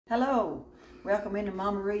Hello, welcome into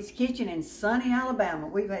Mama Reed's Kitchen in sunny Alabama.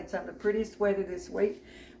 We've had some of the prettiest weather this week.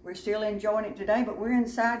 We're still enjoying it today, but we're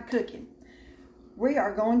inside cooking. We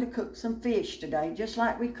are going to cook some fish today, just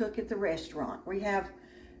like we cook at the restaurant. We have,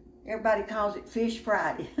 everybody calls it Fish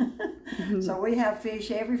Friday. So we have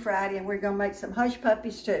fish every Friday, and we're going to make some hush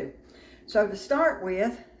puppies too. So to start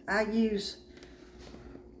with, I use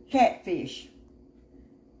catfish.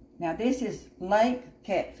 Now this is lake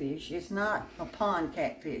catfish. It's not a pond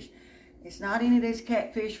catfish. It's not any of this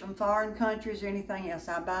catfish from foreign countries or anything else.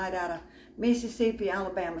 I buy it out of Mississippi,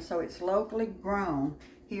 Alabama, so it's locally grown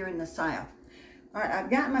here in the South. All right,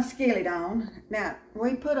 I've got my skillet on. Now,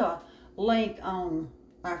 we put a link on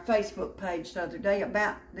our Facebook page the other day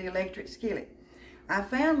about the electric skillet. I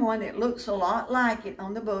found one that looks a lot like it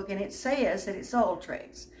on the book, and it says that it's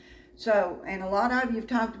Ultrex. So, and a lot of you have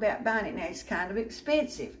talked about buying it. Now, it's kind of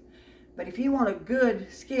expensive. But if you want a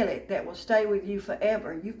good skillet that will stay with you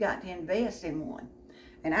forever, you've got to invest in one.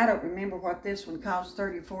 And I don't remember what this one cost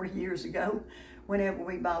 30 or 40 years ago, whenever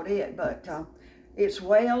we bought it. But it's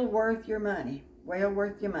well worth your money. Well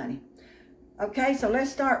worth your money. Okay, so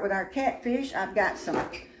let's start with our catfish. I've got some,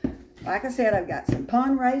 like I said, I've got some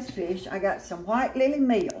pond-raised fish. I got some white lily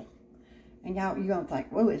meal. And y'all, you're going to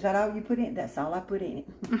think, whoa, is that all you put in? That's all I put in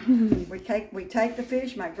it. we take the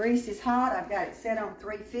fish. My grease is hot. I've got it set on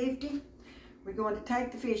 350. We're going to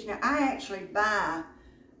take the fish. Now, I actually buy,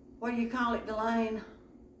 what do you call it, Delane?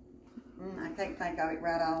 I can't think of it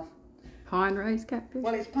right off. Pond-raised catfish?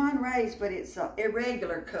 Well, it's pond-raised, but it's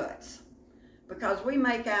irregular cuts. Because we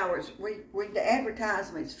make ours, we advertise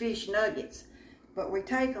them as fish nuggets. But we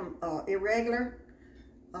take them irregular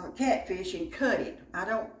catfish and cut it. I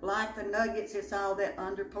don't like the nuggets. It's all that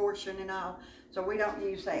under portion and all, so we don't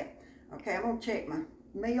use that. Okay, I'm gonna check my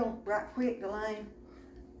meal right quick, Delane,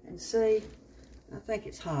 and see. I think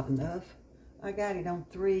it's hot enough. I got it on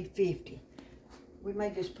 350. We may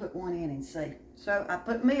just put one in and see. So I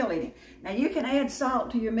put meal in it. Now you can add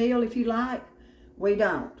salt to your meal if you like. We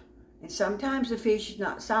don't. And sometimes the fish is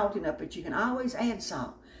not salt enough, but you can always add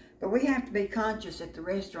salt. But we have to be conscious at the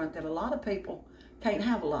restaurant that a lot of people can't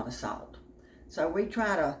have a lot of salt. So we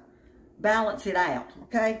try to balance it out,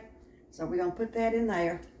 okay? So we're gonna put that in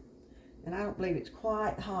there. And I don't believe it's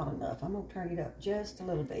quite hot enough. I'm gonna turn it up just a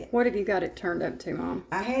little bit. What have you got it turned up to, Mom?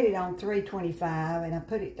 I had it on 325 and I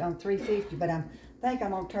put it on 350, but I think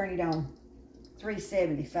I'm gonna turn it on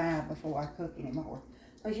 375 before I cook anymore.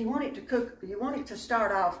 Because you want it to cook, you want it to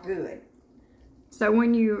start off good. So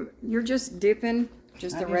when you're just dipping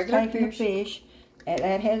just the regular fish? The fish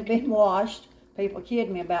that has been washed. People kid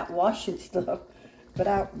me about washing stuff,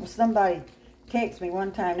 but somebody texted me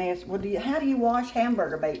one time and asked, well, how do you wash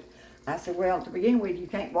hamburger meat? I said, well, to begin with, you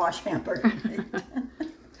can't wash hamburger meat.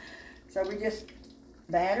 So we just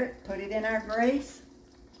batter it, put it in our grease,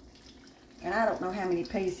 and I don't know how many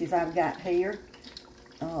pieces I've got here.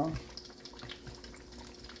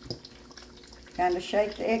 Kind of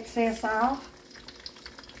shake the excess off,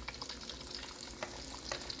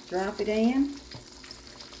 drop it in.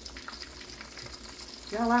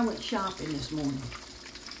 Y'all, I went shopping this morning.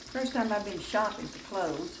 First time I've been shopping for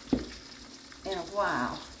clothes in a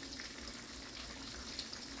while.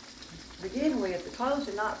 To begin with, the clothes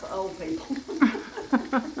are not for old people.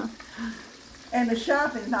 And the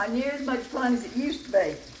shopping's not near as much fun as it used to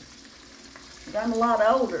be. But I'm a lot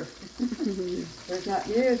older. So it's not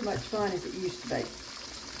near as much fun as it used to be.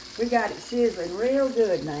 We got it sizzling real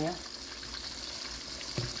good now.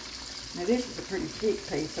 Now this is a pretty thick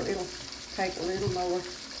piece, so it'll take a little more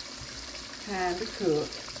time to cook.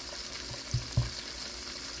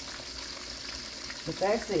 But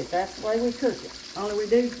that's it. That's the way we cook it. Only we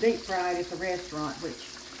do deep fry it at the restaurant, which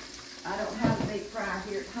I don't have a deep fryer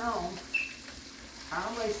here at home. I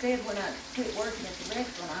always said when I quit working at the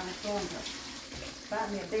restaurant, I was going to buy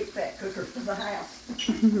me a big fat cooker for the house.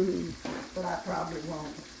 But I probably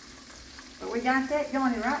won't. But we got that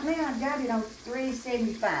going, and right now I've got it on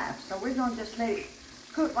 375. So we're going to just let it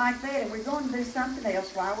cook like that, and we're going to do something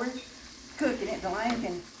else while we're cooking it. Delane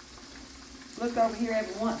can look over here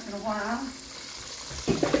every once in a while.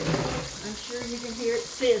 I'm sure you can hear it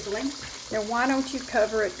sizzling. Now, why don't you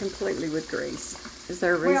cover it completely with grease? Is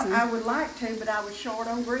there a reason? Well, I would like to, but I was short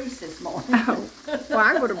on grease this morning. Oh, well,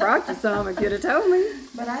 I would have brought you some if you'd have told me.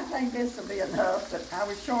 But I think this will be enough, but I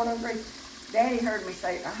was short on grease. Daddy heard me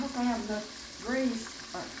say, I hope I have enough grease,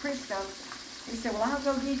 Crisco. He said, well, I'll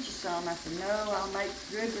go get you some. I said, no, I'll make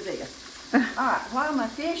good with this. All right, while my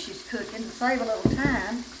fish is cooking, to save a little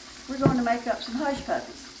time, we're going to make up some hush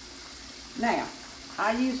puppies. Now,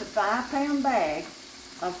 I use a 5-pound bag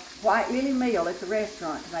of white lily meal at the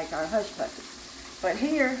restaurant to make our hush puppies. But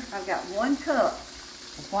here, I've got 1 cup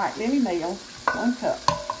of white lily meal, 1 cup.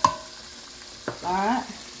 All right.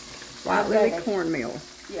 White lily cornmeal.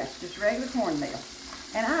 Yes, just regular cornmeal.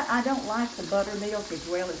 And I don't like the buttermilk as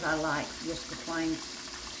well as I like just the plain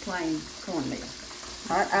cornmeal.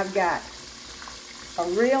 All right, I've got a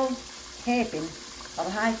real helping of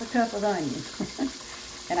 1/2 cup of onions.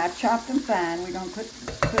 And I've chopped them fine. We're going to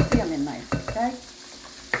put them in there, okay?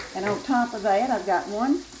 And on top of that, I've got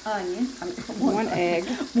one egg.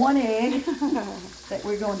 One egg that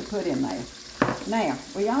we're going to put in there. Now,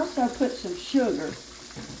 we also put some sugar.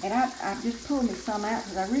 And I just pulled me some out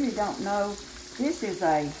because I really don't know. This is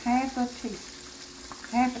a half a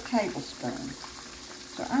tablespoon.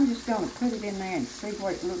 So I'm just going to put it in there and see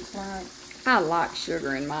what it looks like. I like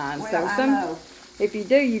sugar in mine. Well, so I know. If you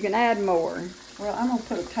do, you can add more. Well, I'm going to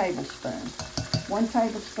put a tablespoon. 1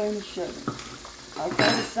 tablespoon of sugar.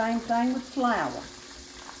 Okay, the same thing with flour.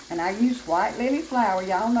 And I use white lily flour.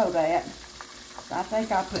 Y'all know that. So I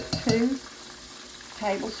think I put 1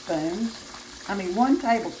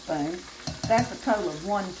 tablespoon. That's a total of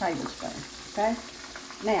 1 tablespoon. Okay?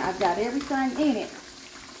 Now, I've got everything in it.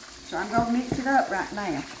 So I'm going to mix it up right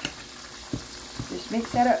now. Just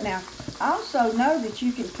mix that up. Now, also know that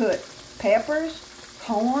you can put peppers,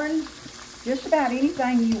 corn, just about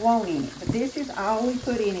anything you want in it. But this is all we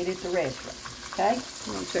put in it at the restaurant. Okay?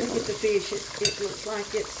 Look at the fish. It looks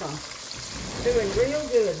like it's doing real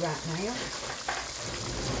good right now.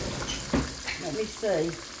 Let me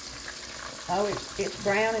see. Oh, it's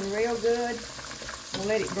browning real good. We'll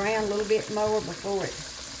let it brown a little bit more before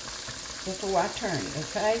I turn it,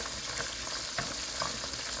 okay?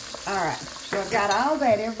 All right, so I've got all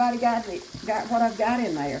that. Everybody got what I've got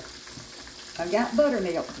in there. I've got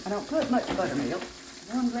buttermilk. I don't put much buttermilk.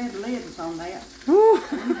 I'm glad the lid was on that.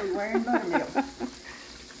 I'm be wearing buttermilk.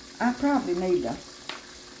 I probably need to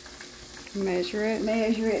measure it.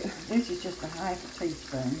 This is just a 1/2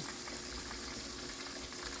 teaspoon.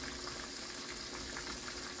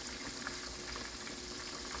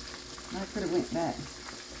 I could have went back.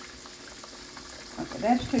 Okay,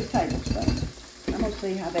 that's 2 tablespoons. I'm going to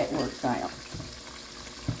see how that works out.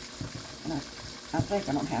 And I think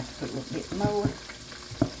I'm going to have to put a little bit more.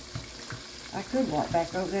 I could walk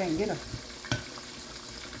back over there and get a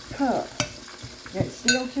cup. It's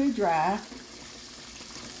still too dry.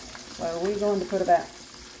 So we're going to put about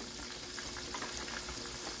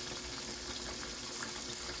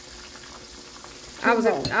I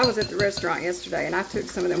was at the restaurant yesterday and I took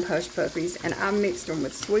some of them Hushpuppies and I mixed them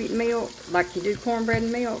with sweet milk like you do cornbread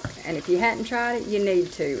and milk. And if you hadn't tried it, you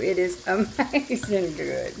need to. It is amazing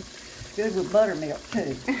good. Good with buttermilk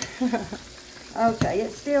too. Okay,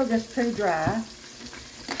 it's still just too dry.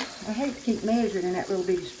 I hate to keep measuring in that little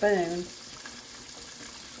bitty spoon.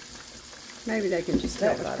 Maybe they can just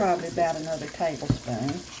That was probably about another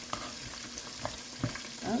tablespoon.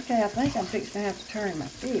 Okay, I think I'm fixing to have to turn my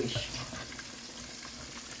fish.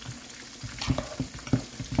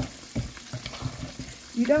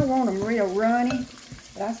 You don't want them real runny,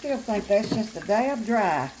 but I still think that's just a dab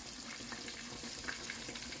dry.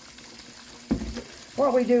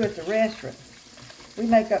 What we do at the restaurant, we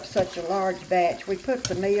make up such a large batch. We put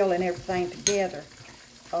the meal and everything together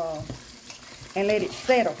and let it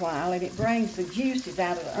set a while, and it brings the juices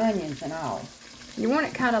out of the onions and all. You want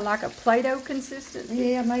it kind of like a Play-Doh consistency?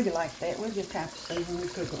 Yeah, maybe like that. We'll just have to see when we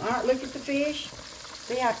cook them. All right, look at the fish.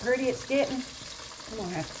 See how pretty it's getting? I'm going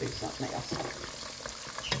to have to do something else.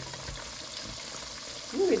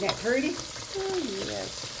 Ooh, isn't that pretty? Oh,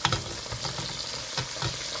 yes.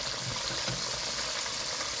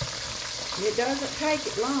 It doesn't take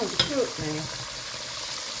it long to cook now.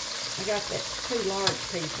 I got that 2 large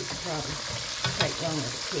pieces probably take longer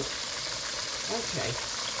to cook. Okay.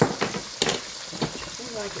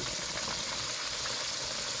 Seems like it's...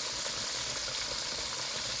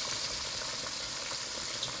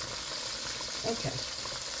 Okay.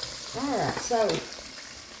 Alright, so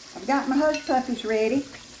I've got my Hushpuppies ready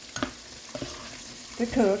to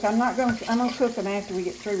cook. I'm gonna cook them after we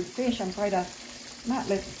get through with the fish. I'm afraid I might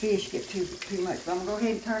let the fish get too much. But I'm gonna go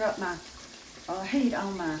ahead and turn up my heat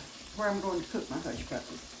on where I'm going to cook my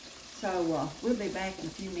Hushpuppies. So we'll be back in a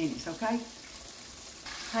few minutes, okay?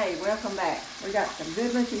 Hey, welcome back. We got some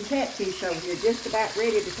good looking catfish over here just about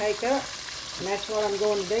ready to take up. And that's what I'm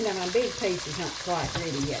going to do. Now my big piece is not quite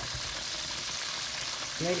ready yet.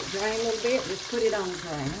 Let it drain a little bit, just put it on the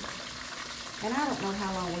drainer. And I don't know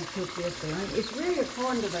how long we cook this thing. It's really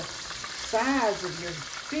according to the size of your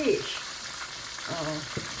fish.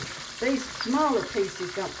 These smaller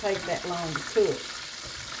pieces don't take that long to cook.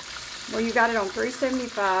 Well, you got it on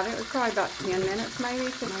 375. It was probably about 10 minutes, maybe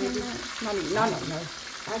 15 minutes. I don't know.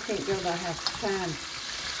 I can't go by how time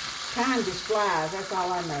Time just flies. That's all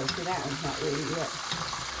I know. See, that one's not ready yet.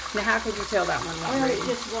 Now, how could you tell that one wasn't Well, ready? it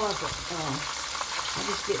just wasn't. I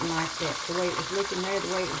just didn't like that. The way it was looking there,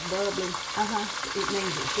 the way it was bubbling. It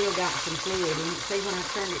means it still got some fluid in it. See, when I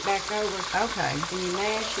turned it back over, Okay. and you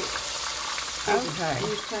mash it, Okay.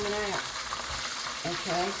 it's coming out.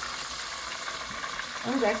 Okay.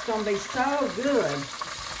 Oh, that's going to be so good.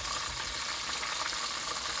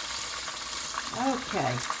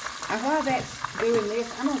 Okay. Now, while that's doing this,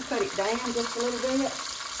 I'm going to cut it down just a little bit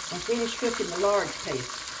and finish cooking the large piece.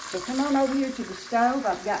 So come on over here to the stove.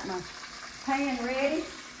 I've got my pan ready.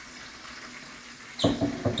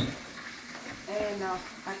 And I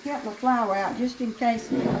kept my flour out just in case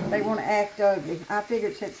they want to act ugly. I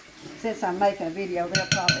figured since I'm making a video, they'll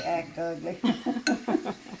probably act ugly.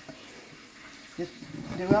 Just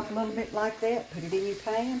do up a little bit like that. Put it in your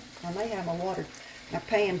pan. I may have my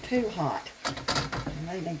pan too hot. I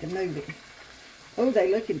may need to move it. Oh,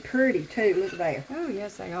 they're looking pretty too. Look there. Oh,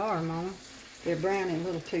 yes, they are, Mama. They're browning a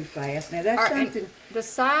little too fast. Now, that's something. The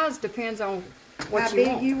size depends on what how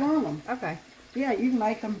big you want them. Okay. Yeah, you can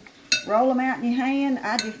make them, roll them out in your hand.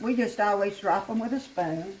 We just always drop them with a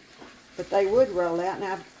spoon, but they would roll out.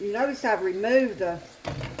 Now, you notice I've removed the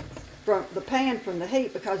pan from the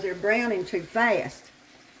heat because they're browning too fast.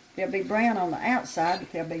 They'll be brown on the outside,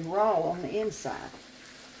 but they'll be raw on the inside.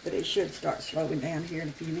 But it should start slowing down here in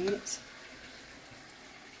a few minutes.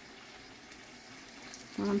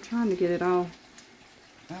 Well, I'm trying to get it all.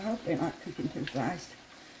 I hope they're not cooking too fast.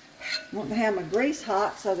 I want to have my grease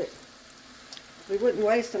hot so that we wouldn't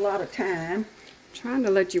waste a lot of time. Trying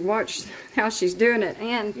to let you watch how she's doing it,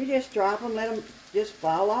 and You just drop them, let them just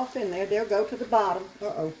fall off in there. They'll go to the bottom.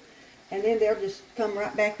 And then they'll just come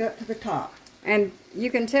right back up to the top. and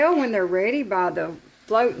you can tell when they're ready by the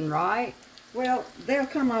floating, right? Well, they'll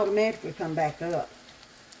automatically come back up.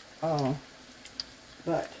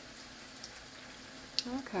 But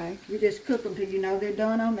Okay. you just cook them till you know they're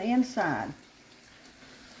done on the inside.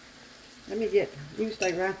 You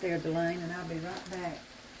stay right there, Delane, and I'll be right back.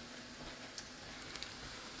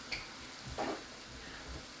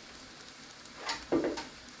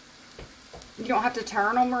 You don't have to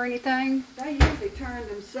turn them or anything? They usually turn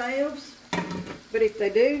themselves, but if they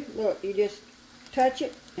do, look, you just touch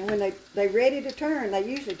it, and when they're ready to turn, they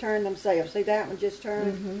usually turn themselves. See, that one just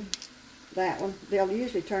turned? That one, they'll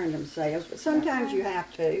usually turn themselves, but sometimes you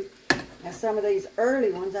have to. Now, some of these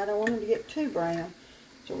early ones, I don't want them to get too brown,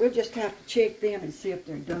 so we'll just have to check them and see if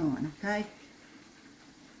they're done, okay?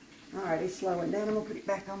 All right, it's slowing down. I'm going to put it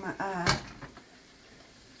back on my eye.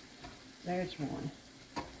 There's one.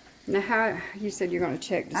 Now, how you said you're going to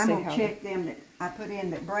check to I'm see going how... to check them that I put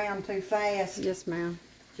in that brown too fast. Yes, ma'am.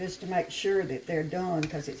 Just to make sure that they're done,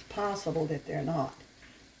 because it's possible that they're not.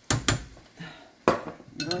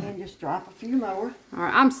 Go ahead and just drop a few more. All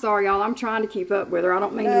right, I'm sorry, y'all. I'm trying to keep up with her. I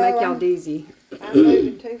don't mean to No, make y'all dizzy. I'm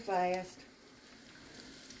moving too fast.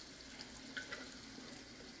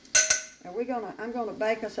 Now I'm gonna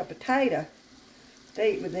bake us a potato to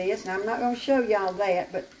eat with this, and I'm not gonna show y'all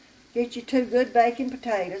that, but get you 2 good baking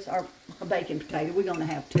potatoes, or a baking potato. We're gonna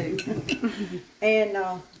have 2, and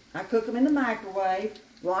I cook them in the microwave.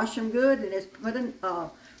 Wash them good, and just put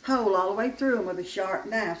a hole all the way through them with a sharp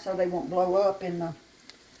knife so they won't blow up in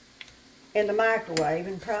the microwave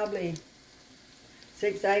in probably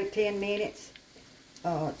 6, 8, 10 minutes.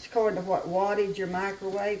 It's according to what wattage your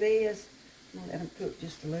microwave is. I'm going to let them cook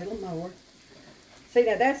just a little more. See,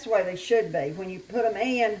 now that's the way they should be. When you put them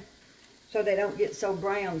in, so they don't get so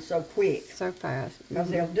brown so quick. So fast. Because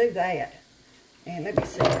they'll do that. And let me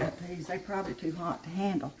see about these. They're probably too hot to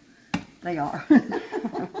handle. They are. I'm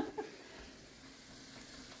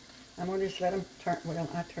going to just let them turn. Well,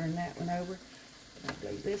 I turn that one over.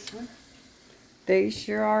 I'll do this one. These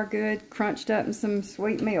sure are good, crunched up in some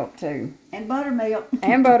sweet milk, too. And buttermilk.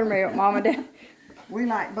 And buttermilk, Mama did. We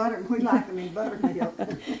like butter. We like them in buttermilk.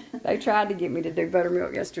 They tried to get me to do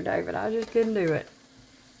buttermilk yesterday, but I just couldn't do it.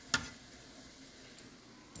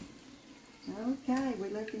 Okay, we're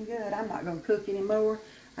looking good. I'm not going to cook anymore.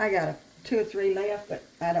 I got 2 or 3 left, but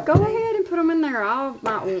I don't Go need. ahead and put them in there. I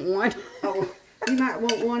might want one. Oh, you might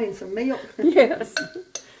want one in some milk. Yes.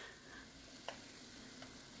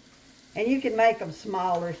 And you can make them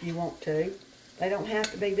smaller if you want to. They don't have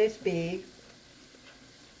to be this big.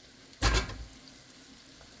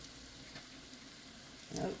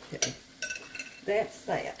 Okay, that's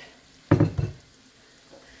that.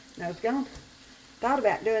 Now, I thought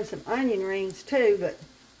about doing some onion rings too, but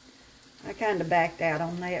I kind of backed out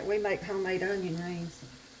on that. We make homemade onion rings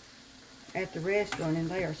at the restaurant, and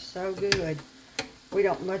they are so good. We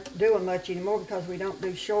don't do them much anymore because we don't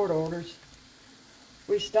do short orders.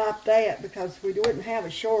 we stopped that because we wouldn't have a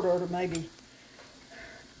short order maybe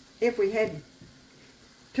if we had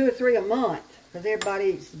 2 or 3 a month, because everybody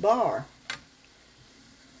eats the bar.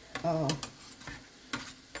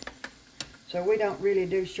 So we don't really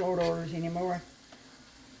do short orders anymore.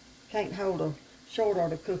 Can't hold a short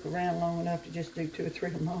order cook around long enough to just do 2 or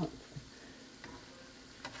 3 a month.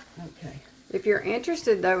 Okay. If you're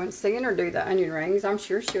interested, though, in seeing her do the onion rings, I'm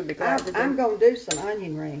sure she'll be glad to do. I'm going to do some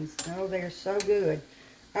onion rings. Oh, they're so good.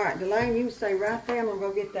 All right, Delane, you can stay right there. I'm going to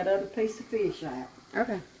go get that other piece of fish out.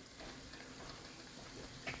 Okay.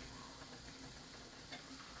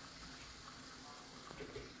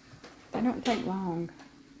 They don't take long.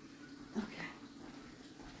 Okay.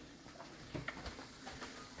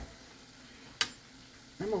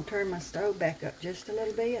 I'm going to turn my stove back up just a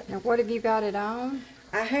little bit. Now, what have you got it on?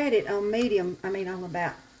 I had it on medium, on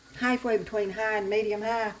about halfway between high and medium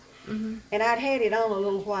high. Mm-hmm. And I'd had it on a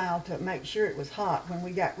little while to make sure it was hot when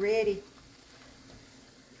we got ready.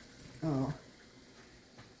 Oh.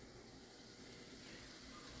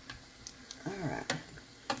 Alright.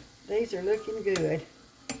 These are looking good.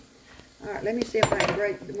 Alright, let me see if I can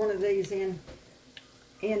break one of these in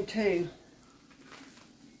two.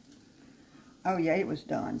 Oh yeah, it was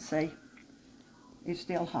done, see? It's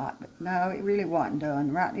still hot, but no, it really wasn't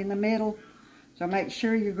done. Right in the middle. So make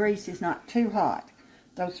sure your grease is not too hot.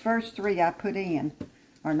 Those first 3 I put in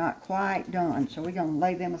are not quite done, so we're going to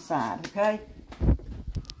lay them aside, okay?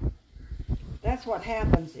 That's what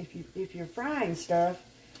happens if you're frying stuff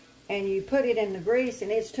and you put it in the grease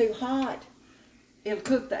and it's too hot. It'll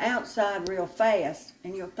cook the outside real fast,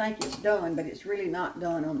 and you'll think it's done, but it's really not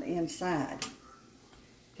done on the inside.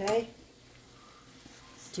 Okay?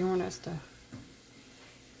 Do you want us to...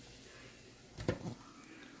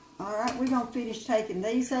 Alright, we're going to finish taking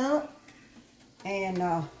these up, and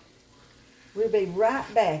we'll be right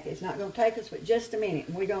back. It's not going to take us but just a minute,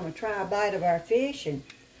 and we're going to try a bite of our fish, and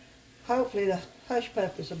hopefully the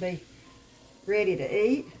Hushpuppies will be ready to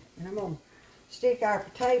eat. And I'm going to stick our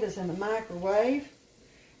potatoes in the microwave,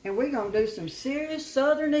 and we're going to do some serious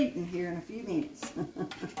southern eating here in a few minutes.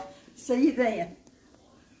 See you then.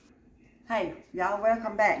 Hey, y'all,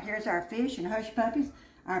 welcome back. Here's our fish and Hushpuppies,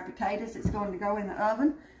 our potatoes that's going to go in the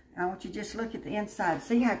oven. I want you to just look at the inside.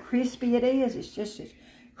 See how crispy it is? It's just as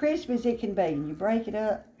crispy as it can be. And you break it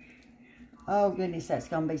up. Oh, goodness, that's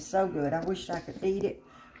going to be so good. I wish I could eat it.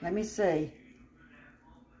 Let me see.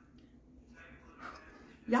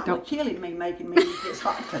 Y'all are killing me making me eat this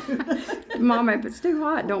hot food. Mama, if it's too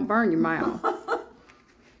hot, don't burn your mouth.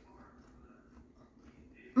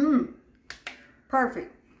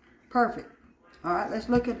 Perfect. Perfect. All right, let's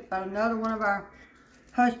look at another one of our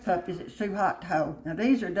Hushpuppies that's too hot to hold. Now,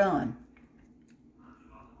 these are done.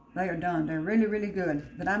 They are done. They're really, really good.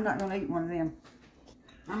 But I'm not going to eat one of them.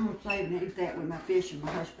 I'm going to save and eat that with my fish and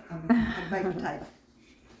my baked potato.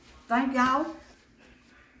 Thank y'all.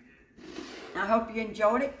 I hope you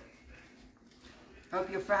enjoyed it.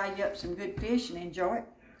 Hope you'll fry you up some good fish and enjoy it.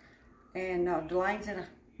 And Delane's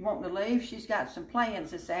wanting to leave. She's got some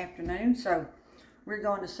plans this afternoon, so we're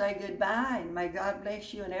going to say goodbye, and may God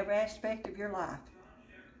bless you in every aspect of your life.